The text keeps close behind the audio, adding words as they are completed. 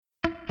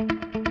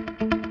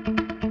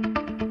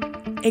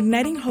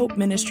Igniting Hope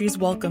Ministries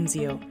welcomes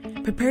you.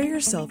 Prepare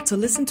yourself to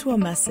listen to a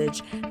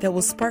message that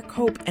will spark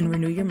hope and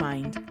renew your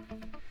mind.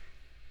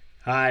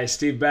 Hi,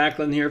 Steve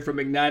Backlund here from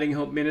Igniting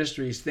Hope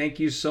Ministries. Thank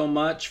you so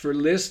much for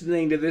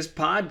listening to this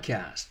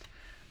podcast.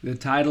 The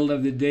title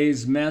of the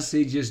day's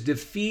message is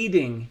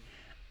Defeating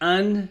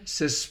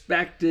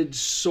Unsuspected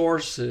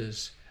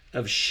Sources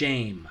of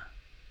Shame.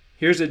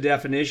 Here's a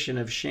definition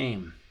of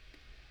shame.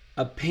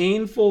 A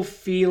painful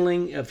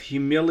feeling of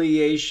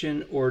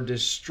humiliation or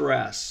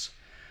distress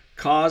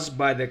caused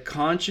by the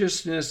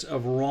consciousness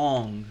of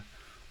wrong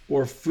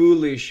or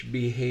foolish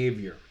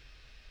behavior.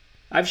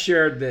 I've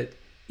shared that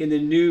in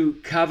the new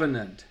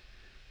covenant,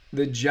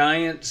 the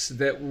giants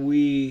that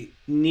we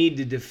need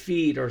to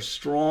defeat are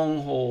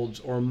strongholds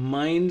or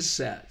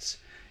mindsets.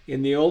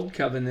 In the old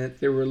covenant,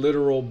 there were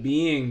literal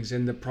beings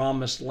in the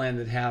promised land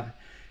that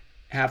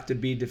have to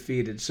be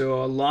defeated.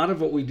 So a lot of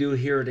what we do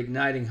here at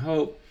Igniting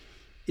Hope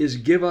is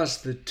give us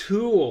the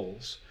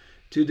tools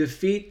to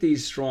defeat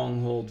these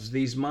strongholds,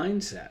 these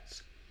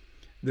mindsets.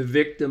 The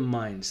victim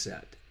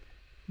mindset,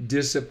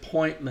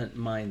 disappointment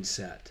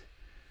mindset,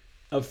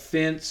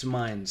 offense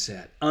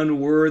mindset,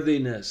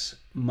 unworthiness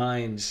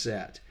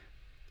mindset,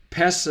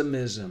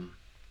 pessimism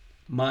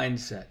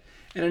mindset.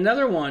 And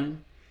another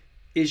one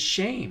is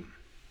shame.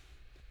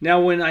 Now,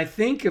 when I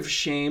think of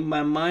shame,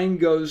 my mind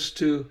goes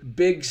to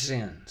big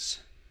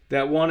sins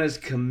that one is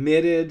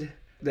committed,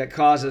 that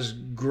causes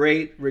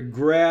great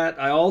regret.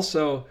 I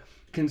also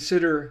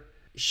consider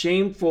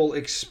shameful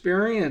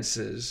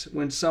experiences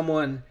when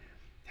someone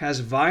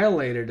has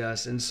violated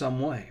us in some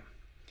way.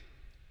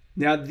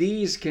 Now,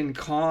 these can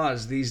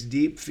cause these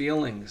deep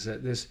feelings,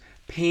 this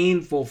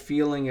painful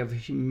feeling of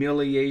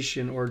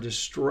humiliation or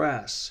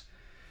distress.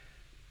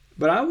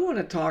 But I want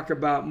to talk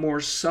about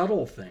more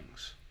subtle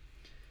things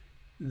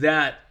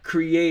that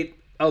create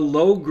a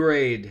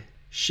low-grade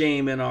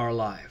shame in our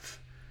life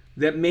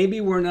that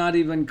maybe we're not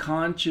even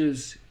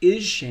conscious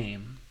is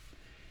shame.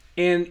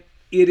 And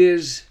it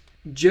is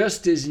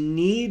just as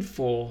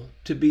needful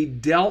to be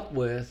dealt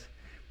with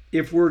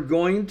if we're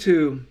going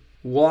to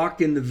walk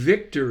in the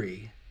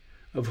victory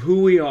of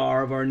who we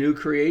are, of our new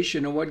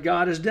creation, and what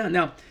God has done.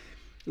 Now,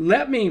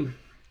 let me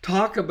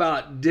talk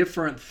about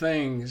different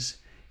things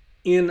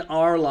in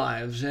our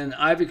lives, and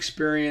I've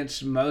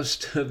experienced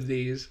most of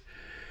these.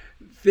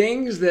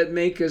 Things that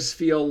make us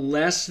feel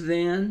less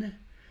than,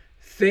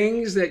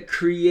 things that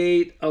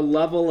create a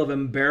level of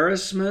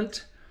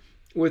embarrassment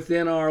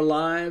within our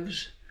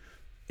lives,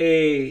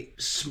 a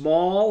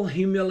small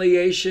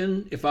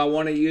humiliation, if I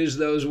want to use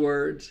those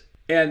words.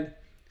 And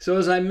so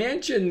as I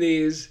mention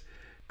these,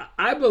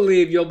 I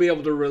believe you'll be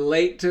able to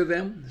relate to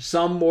them,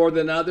 some more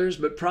than others,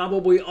 but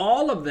probably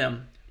all of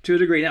them to a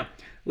degree. Now,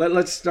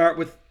 let's start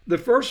with the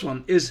first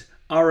one, is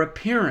our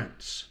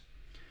appearance.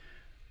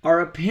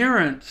 Our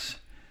appearance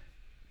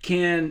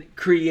can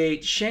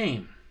create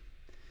shame.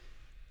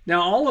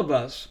 Now, all of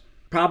us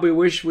probably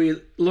wish we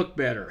looked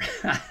better.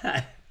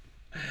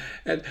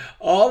 And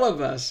all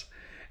of us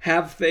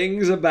have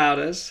things about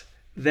us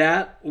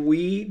that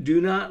we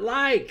do not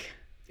like.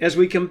 As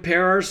we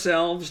compare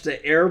ourselves to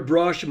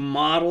airbrush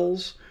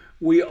models,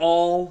 we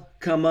all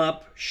come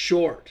up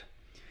short.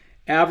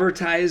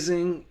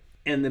 Advertising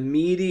and the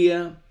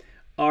media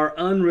are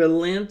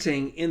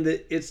unrelenting in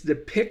its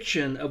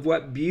depiction of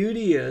what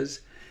beauty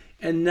is,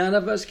 and none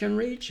of us can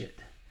reach it.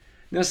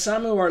 Now,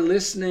 some who are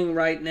listening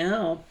right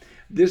now,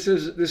 this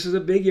is a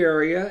big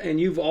area, and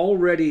you've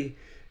already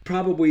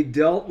probably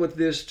dealt with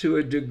this to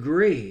a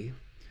degree,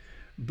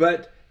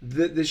 but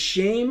the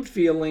shame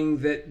feeling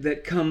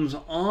that comes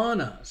on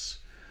us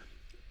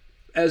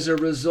as a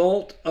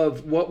result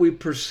of what we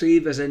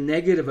perceive as a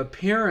negative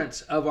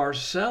appearance of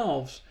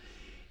ourselves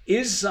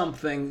is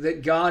something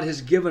that God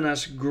has given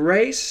us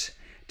grace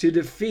to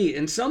defeat.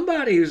 And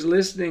somebody who's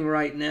listening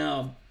right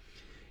now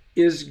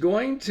is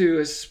going to,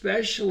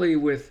 especially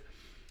with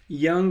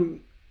young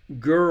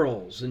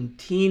girls and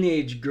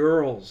teenage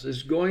girls,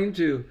 is going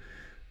to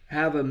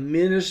have a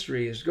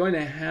ministry, is going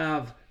to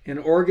have an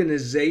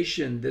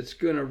organization that's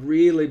going to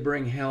really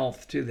bring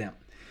health to them.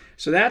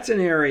 So that's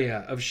an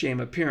area of shame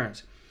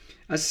appearance.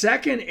 A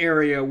second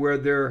area where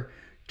there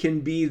can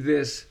be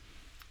this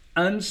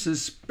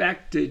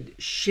unsuspected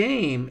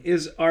shame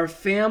is our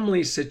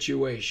family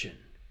situation.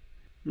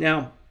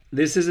 Now,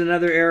 this is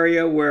another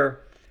area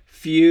where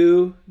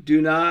few do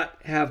not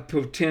have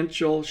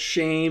potential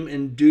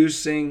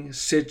shame-inducing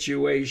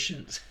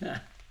situations.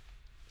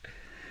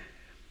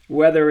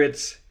 Whether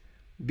it's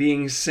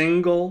being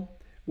single,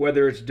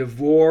 whether it's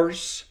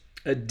divorce,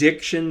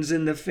 addictions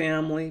in the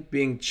family,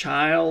 being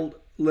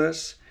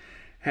childless,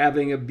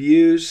 having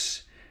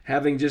abuse,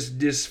 having just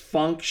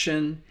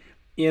dysfunction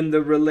in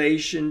the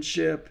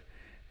relationship,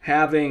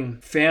 having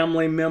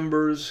family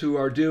members who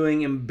are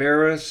doing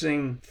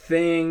embarrassing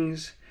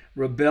things,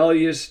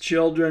 rebellious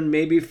children,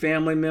 maybe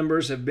family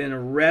members have been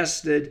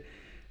arrested,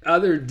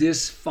 other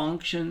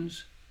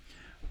dysfunctions,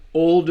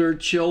 older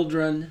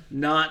children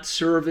not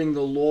serving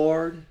the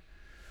Lord.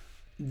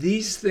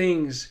 These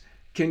things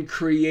can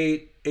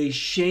create a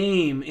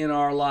shame in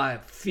our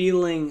life,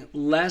 feeling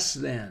less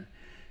than,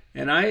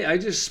 And I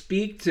just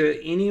speak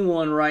to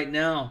anyone right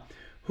now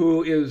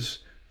who is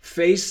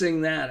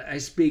facing that. I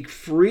speak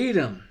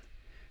freedom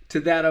to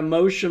that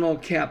emotional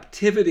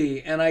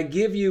captivity, and I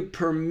give you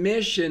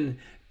permission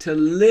to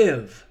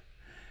live.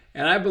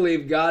 And I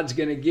believe God's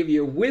going to give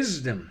you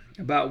wisdom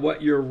about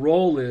what your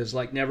role is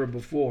like never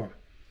before.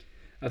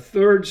 A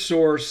third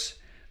source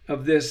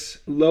of this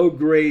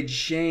low-grade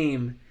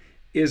shame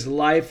is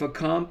life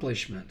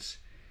accomplishments.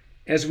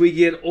 As we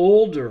get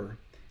older,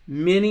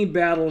 many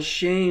battle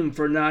shame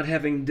for not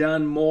having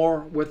done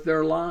more with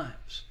their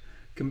lives,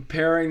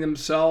 comparing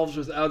themselves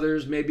with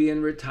others, maybe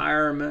in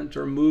retirement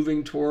or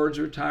moving towards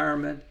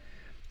retirement.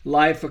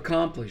 Life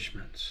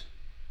accomplishments.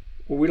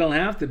 Well, we don't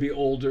have to be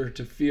older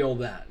to feel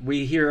that.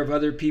 We hear of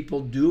other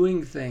people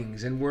doing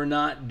things and we're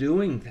not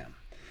doing them.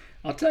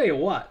 I'll tell you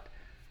what,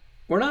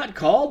 we're not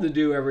called to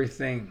do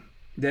everything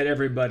that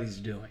everybody's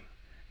doing.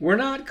 We're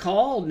not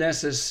called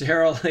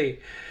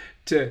necessarily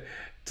to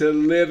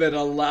live at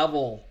a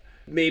level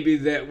maybe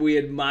that we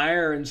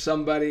admire in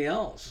somebody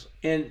else.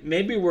 And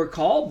maybe we're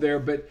called there,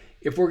 but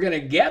if we're going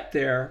to get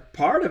there,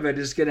 part of it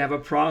is going to have a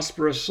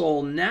prosperous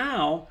soul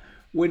now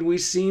when we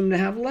seem to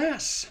have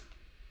less.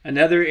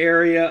 Another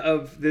area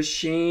of the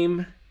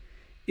shame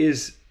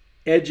is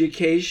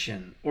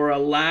education or a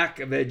lack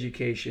of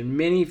education.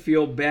 Many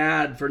feel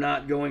bad for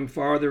not going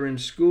farther in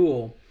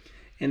school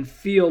and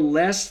feel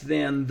less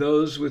than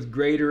those with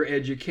greater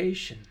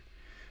education.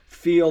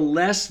 Feel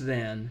less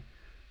than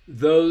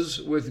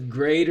those with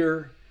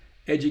greater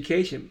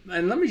education.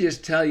 And let me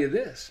just tell you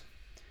this.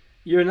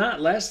 You're not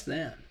less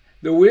than.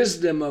 The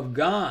wisdom of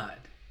God,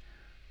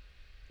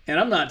 and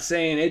I'm not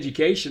saying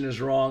education is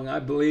wrong. I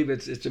believe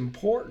it's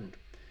important.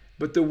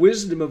 But the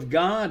wisdom of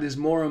God is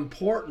more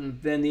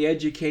important than the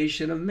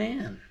education of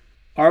man.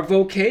 Our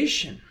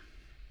vocation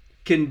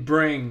can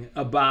bring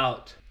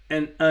about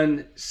an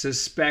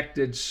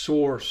unsuspected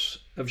source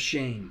of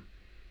shame.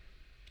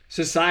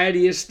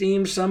 Society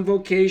esteems some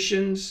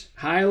vocations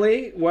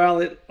highly, while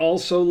it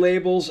also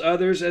labels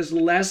others as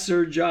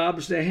lesser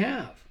jobs to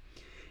have.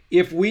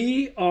 If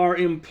we are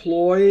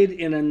employed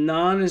in a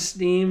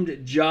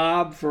non-esteemed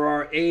job for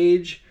our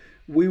age,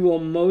 we will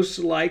most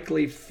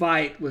likely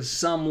fight with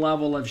some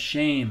level of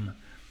shame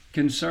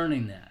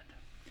concerning that.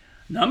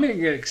 Now I'm going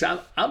to get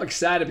excited. I'm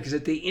excited because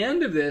at the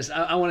end of this,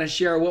 I want to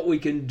share what we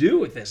can do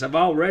with this. I've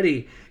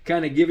already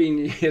kind of given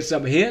you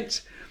some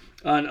hints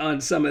on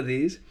some of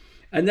these.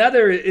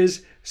 Another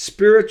is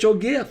spiritual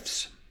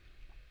gifts,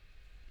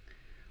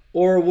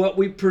 or what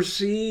we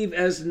perceive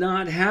as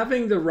not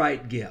having the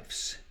right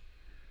gifts.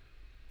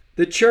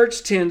 The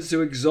church tends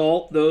to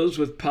exalt those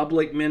with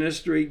public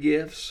ministry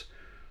gifts,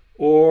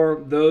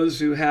 or those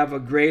who have a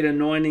great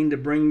anointing to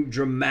bring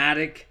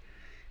dramatic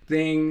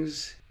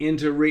things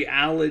into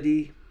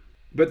reality.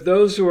 But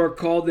those who are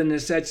called into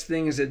such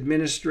things as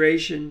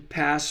administration,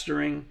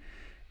 pastoring,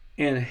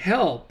 and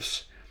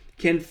helps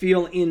can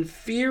feel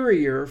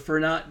inferior for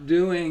not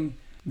doing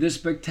this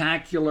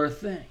spectacular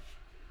thing.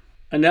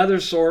 Another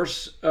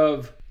source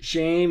of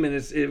shame, and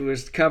it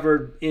was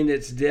covered in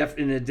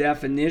the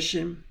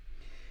definition,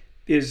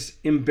 is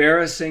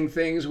embarrassing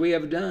things we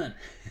have done.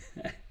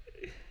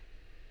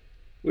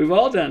 We've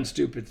all done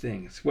stupid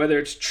things, whether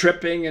it's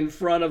tripping in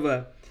front of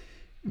a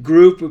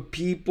group of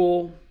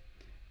people,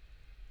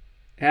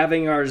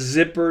 having our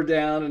zipper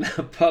down in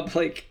a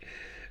public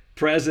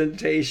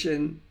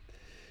presentation,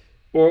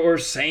 or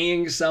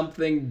saying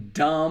something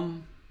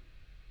dumb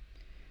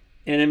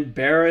and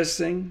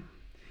embarrassing.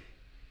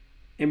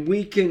 And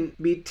we can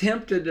be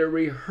tempted to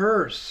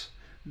rehearse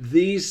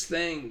these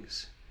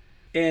things.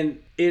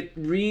 And it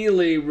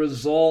really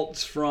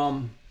results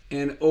from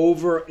an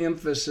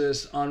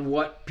overemphasis on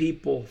what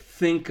people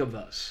think of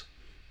us.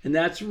 And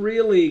that's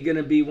really going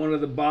to be one of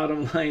the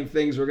bottom line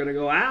things we're going to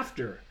go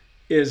after,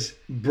 is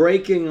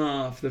breaking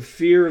off the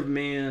fear of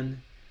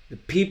man, the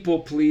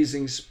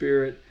people-pleasing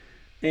spirit.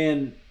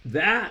 And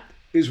that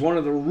is one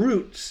of the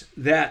roots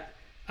that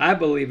I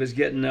believe is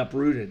getting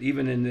uprooted,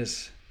 even in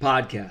this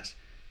podcast.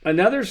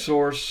 Another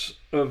source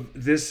of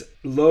this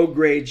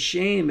low-grade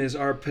shame is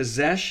our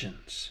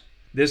possessions.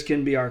 This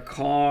can be our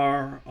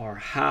car, our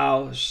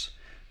house,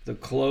 the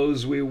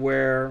clothes we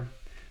wear,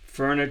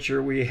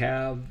 furniture we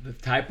have, the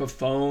type of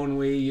phone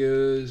we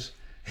use.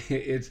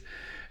 It's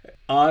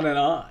on and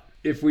on.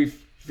 If we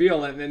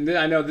feel it, and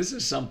I know this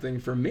is something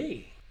for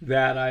me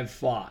that I've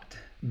fought.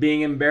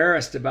 Being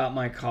embarrassed about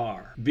my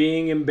car,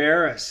 being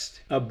embarrassed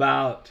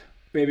about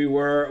maybe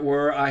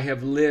where I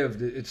have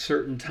lived at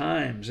certain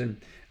times. And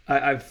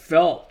I've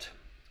felt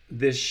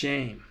this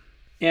shame.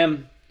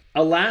 And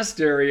a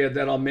last area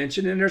that I'll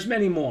mention, and there's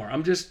many more,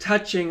 I'm just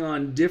touching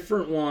on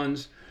different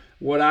ones,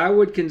 what I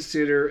would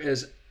consider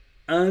as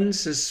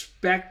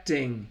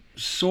unsuspecting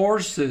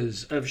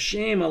sources of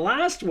shame. A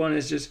last one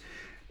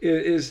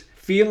is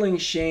feeling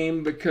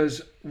shame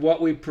because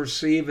what we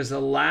perceive as a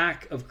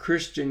lack of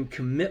Christian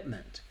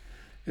commitment.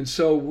 And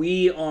so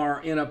we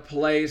are in a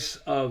place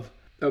of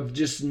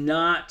just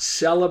not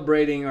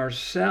celebrating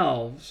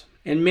ourselves.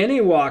 And many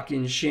walk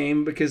in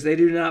shame because they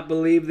do not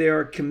believe they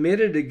are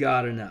committed to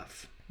God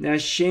enough. Now,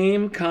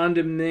 shame,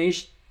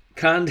 condemnation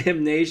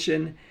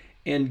condemnation,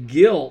 and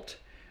guilt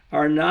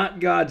are not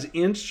God's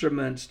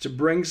instruments to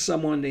bring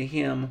someone to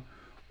Him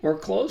or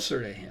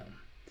closer to Him.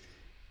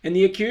 And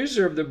the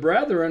accuser of the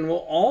brethren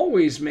will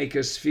always make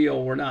us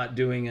feel we're not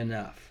doing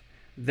enough,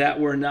 that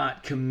we're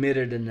not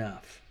committed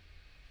enough.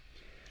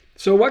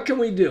 So what can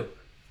we do?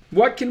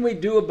 What can we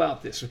do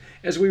about this?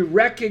 As we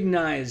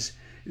recognize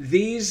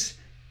these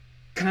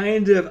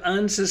kind of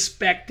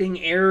unsuspecting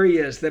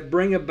areas that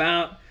bring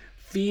about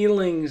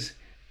feelings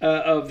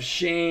of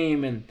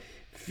shame and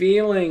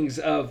feelings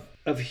of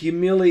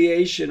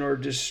humiliation or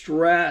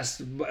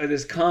distress,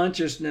 this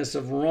consciousness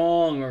of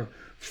wrong or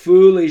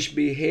foolish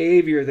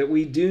behavior, that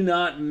we do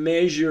not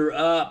measure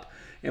up.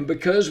 And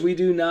because we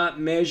do not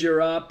measure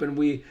up and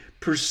we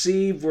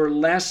perceive we're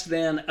less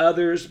than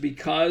others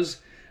because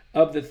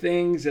of the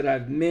things that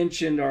I've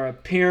mentioned, our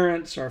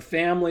appearance, our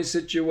family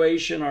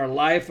situation, our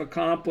life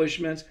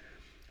accomplishments,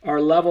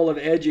 our level of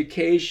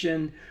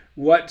education,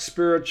 what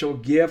spiritual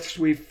gifts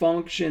we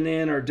function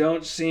in or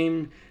don't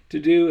seem to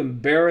do,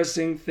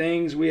 embarrassing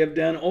things we have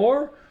done,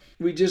 or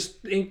we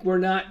just think we're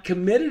not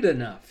committed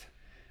enough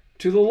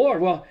to the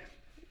Lord. Well,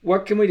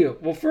 what can we do?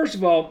 Well, first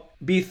of all,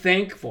 be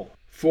thankful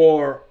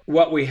for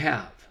what we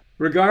have.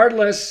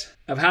 Regardless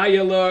of how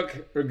you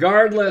look,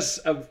 regardless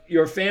of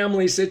your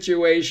family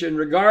situation,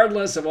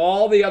 regardless of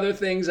all the other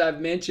things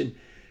I've mentioned,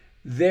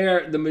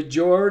 the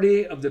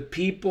majority of the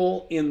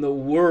people in the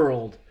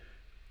world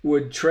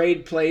would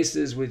trade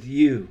places with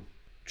you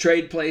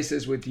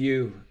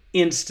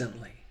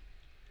instantly.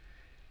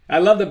 I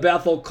love the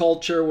Bethel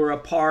culture we're a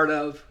part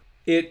of.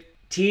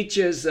 It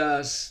teaches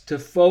us to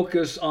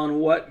focus on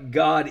what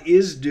God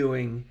is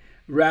doing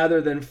rather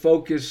than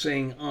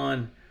focusing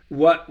on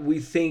what we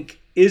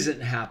think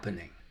isn't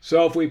happening.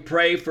 So if we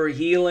pray for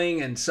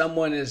healing and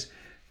someone is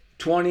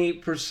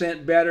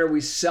 20% better,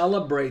 we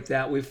celebrate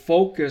that. We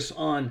focus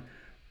on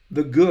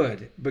the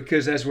good,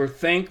 because as we're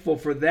thankful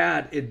for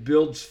that, it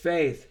builds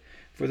faith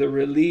for the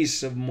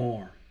release of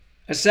more.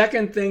 A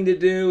second thing to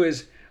do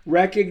is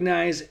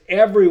recognize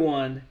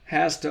everyone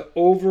has to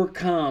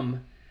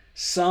overcome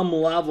some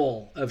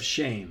level of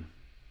shame.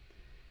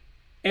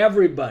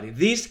 Everybody.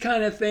 These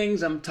kind of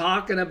things I'm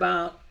talking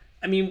about,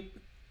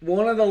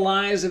 one of the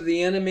lies of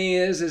the enemy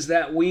is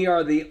that we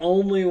are the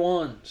only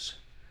ones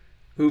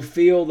who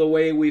feel the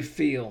way we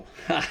feel.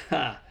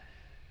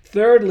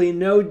 Thirdly,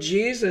 know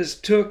Jesus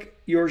took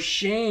your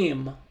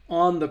shame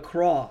on the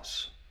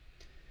cross.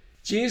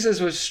 Jesus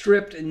was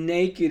stripped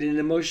naked in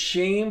the most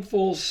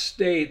shameful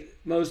state,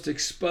 most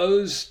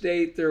exposed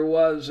state there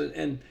was,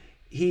 and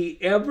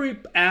every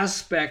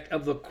aspect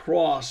of the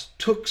cross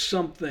took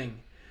something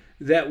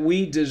that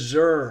we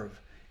deserve.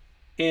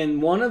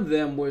 And one of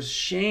them was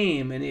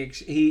shame, and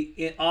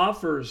he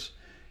offers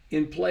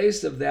in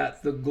place of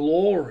that the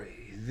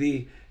glory,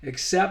 the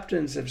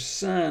acceptance of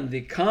Son,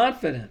 the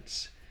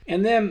confidence.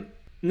 And then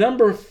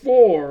number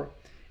 4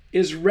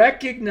 is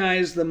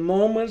recognize the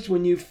moments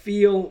when you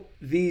feel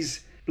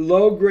these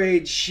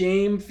low-grade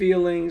shame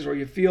feelings or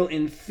you feel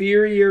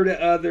inferior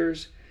to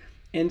others,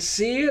 and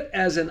see it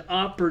as an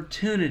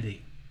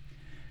opportunity.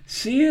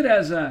 See it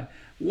as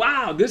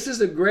wow, this is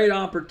a great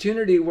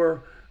opportunity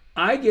where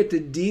I get to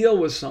deal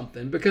with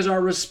something, because our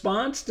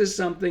response to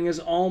something is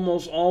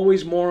almost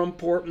always more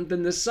important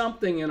than the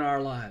something in our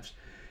lives.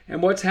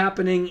 And what's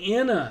happening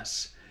in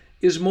us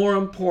is more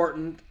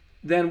important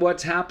than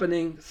what's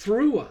happening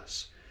through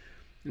us.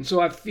 And so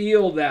I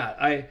feel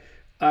that.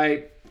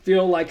 I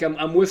feel like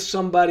I'm with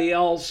somebody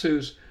else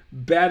who's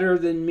better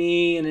than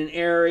me in an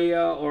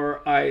area,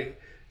 or I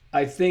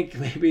think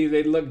maybe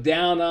they look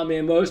down on me,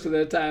 and most of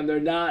the time they're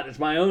not. It's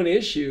my own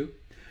issue.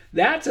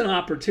 That's an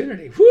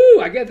opportunity.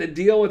 Whoo, I get to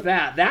deal with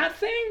that. That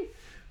thing,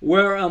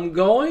 where I'm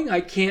going,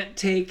 I can't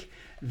take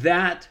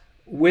that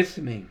with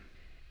me.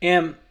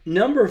 And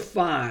number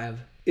 5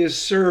 is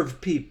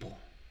serve people.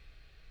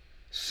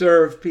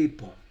 Serve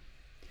people.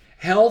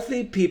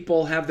 Healthy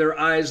people have their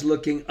eyes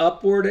looking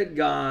upward at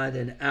God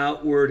and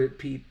outward at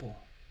people.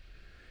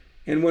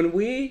 And when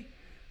we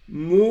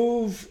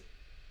move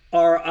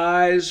our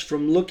eyes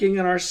from looking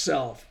at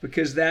ourselves,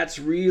 because that's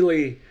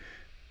really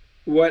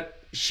what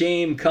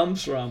shame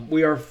comes from,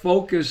 we are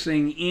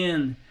focusing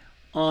in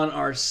on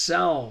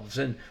ourselves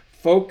and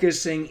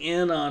focusing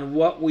in on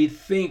what we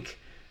think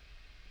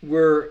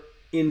we're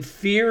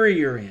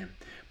inferior in.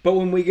 But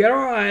when we get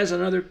our eyes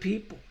on other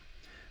people,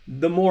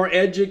 the more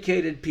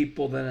educated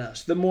people than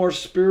us, the more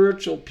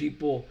spiritual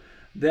people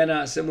than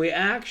us, and we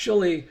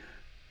actually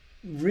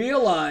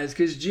realize,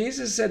 because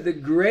Jesus said the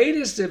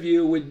greatest of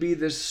you would be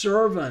the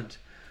servant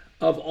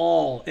of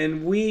all,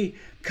 and we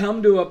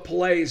come to a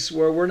place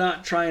where we're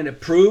not trying to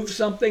prove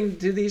something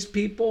to these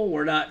people,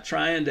 we're not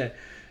trying to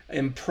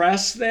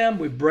impress them,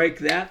 we break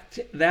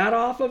that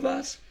off of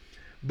us,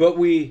 but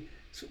we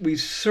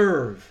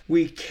serve,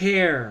 we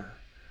care,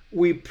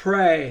 we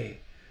pray.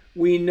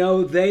 We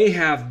know they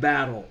have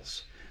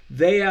battles.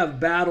 They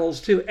have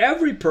battles too.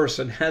 Every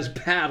person has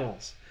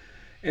battles.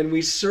 And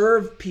we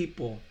serve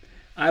people.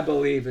 I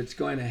believe it's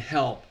going to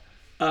help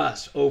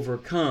us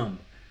overcome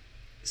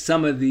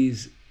some of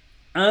these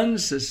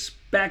unsuspected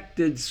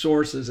unexpected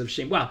sources of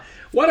shame. Wow,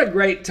 what a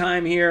great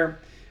time here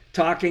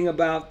talking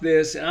about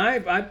this. And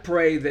I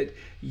pray that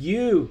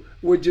you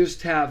would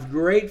just have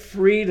great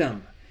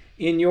freedom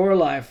in your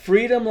life.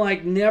 Freedom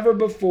like never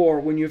before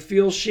when you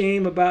feel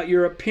shame about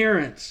your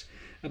appearance,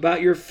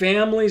 about your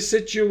family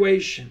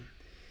situation,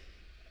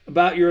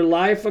 about your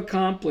life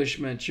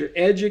accomplishments, your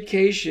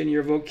education,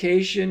 your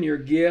vocation, your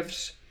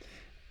gifts,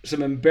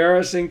 some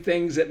embarrassing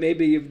things that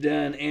maybe you've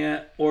done,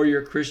 or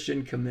your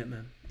Christian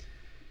commitment.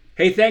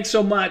 Hey, thanks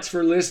so much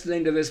for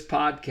listening to this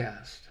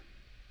podcast.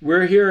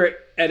 We're here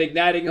at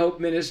Igniting Hope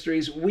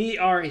Ministries. We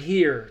are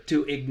here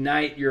to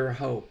ignite your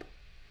hope.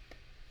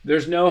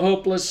 There's no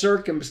hopeless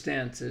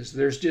circumstances.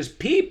 There's just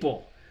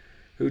people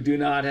who do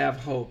not have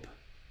hope.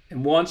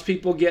 And once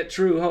people get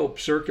true hope,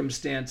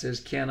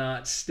 circumstances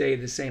cannot stay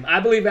the same. I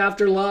believe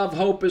after love,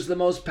 hope is the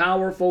most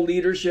powerful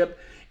leadership,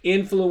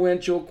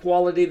 influential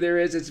quality there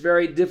is. It's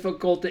very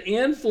difficult to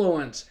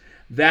influence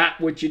that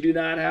which you do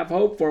not have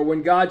hope for.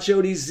 When God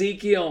showed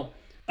Ezekiel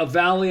a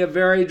valley of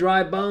very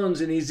dry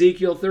bones in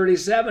Ezekiel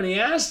 37, he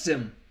asked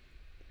him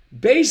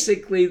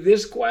basically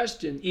this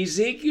question: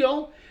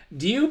 Ezekiel,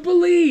 do you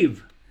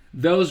believe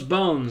those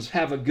bones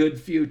have a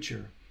good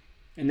future?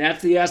 And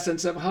that's the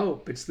essence of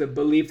hope. It's the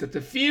belief that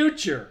the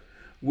future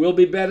will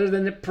be better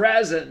than the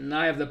present, and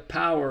I have the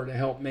power to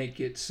help make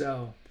it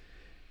so.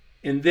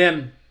 And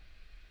then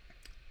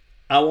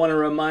I want to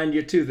remind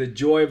you too, the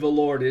joy of the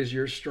Lord is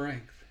your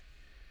strength.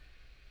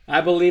 I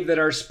believe that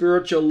our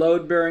spiritual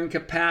load-bearing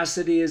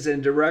capacity is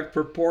in direct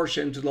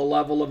proportion to the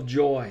level of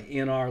joy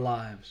in our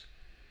lives.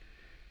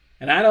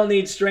 And I don't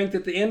need strength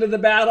at the end of the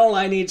battle.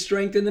 I need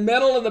strength in the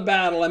middle of the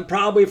battle. And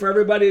probably for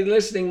everybody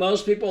listening,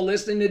 most people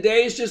listening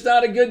today, it's just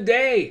not a good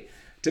day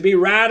to be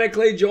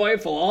radically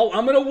joyful. Oh,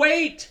 I'm going to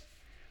wait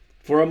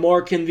for a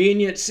more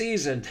convenient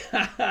season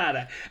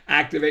to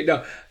activate.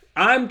 No,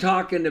 I'm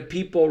talking to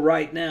people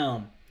right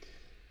now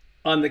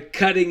on the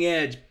cutting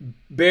edge,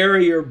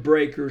 barrier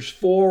breakers,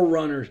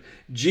 forerunners.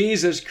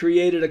 Jesus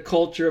created a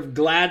culture of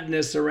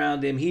gladness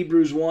around him.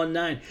 Hebrews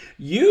 1:9.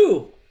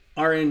 You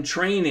are in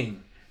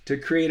training to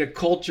create a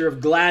culture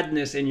of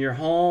gladness in your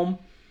home,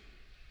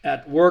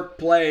 at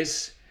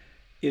workplace,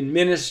 in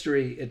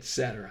ministry,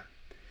 etc.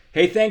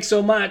 Hey, thanks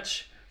so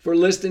much for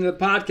listening to the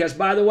podcast.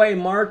 By the way,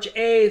 March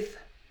 8th,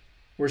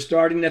 we're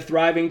starting the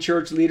Thriving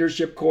Church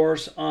Leadership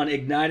course on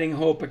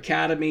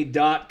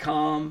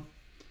ignitinghopeacademy.com.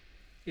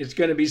 It's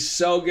going to be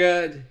so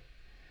good.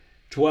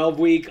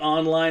 12-week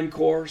online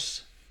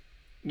course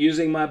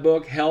using my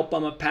book, Help,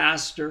 I'm a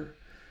Pastor.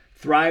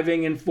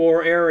 Thriving in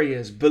 4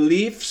 areas: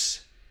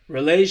 beliefs,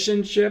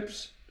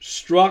 relationships,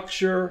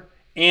 structure,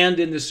 and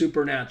in the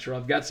supernatural.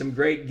 I've got some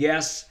great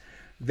guests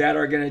that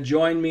are going to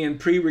join me in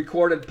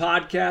pre-recorded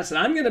podcasts, and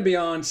I'm going to be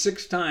on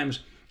 6 times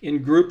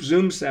in group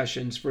Zoom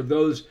sessions for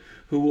those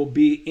who will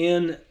be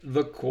in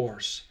the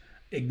course.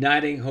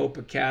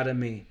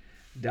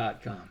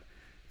 ignitinghopeacademy.com.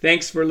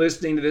 Thanks for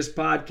listening to this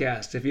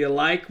podcast. If you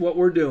like what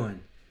we're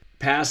doing,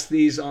 pass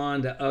these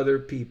on to other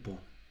people.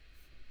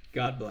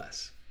 God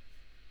bless.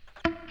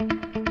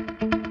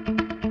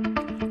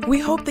 We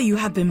hope that you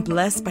have been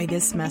blessed by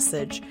this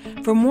message.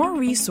 For more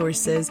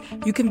resources,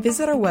 you can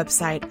visit our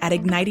website at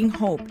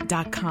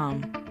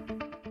ignitinghope.com.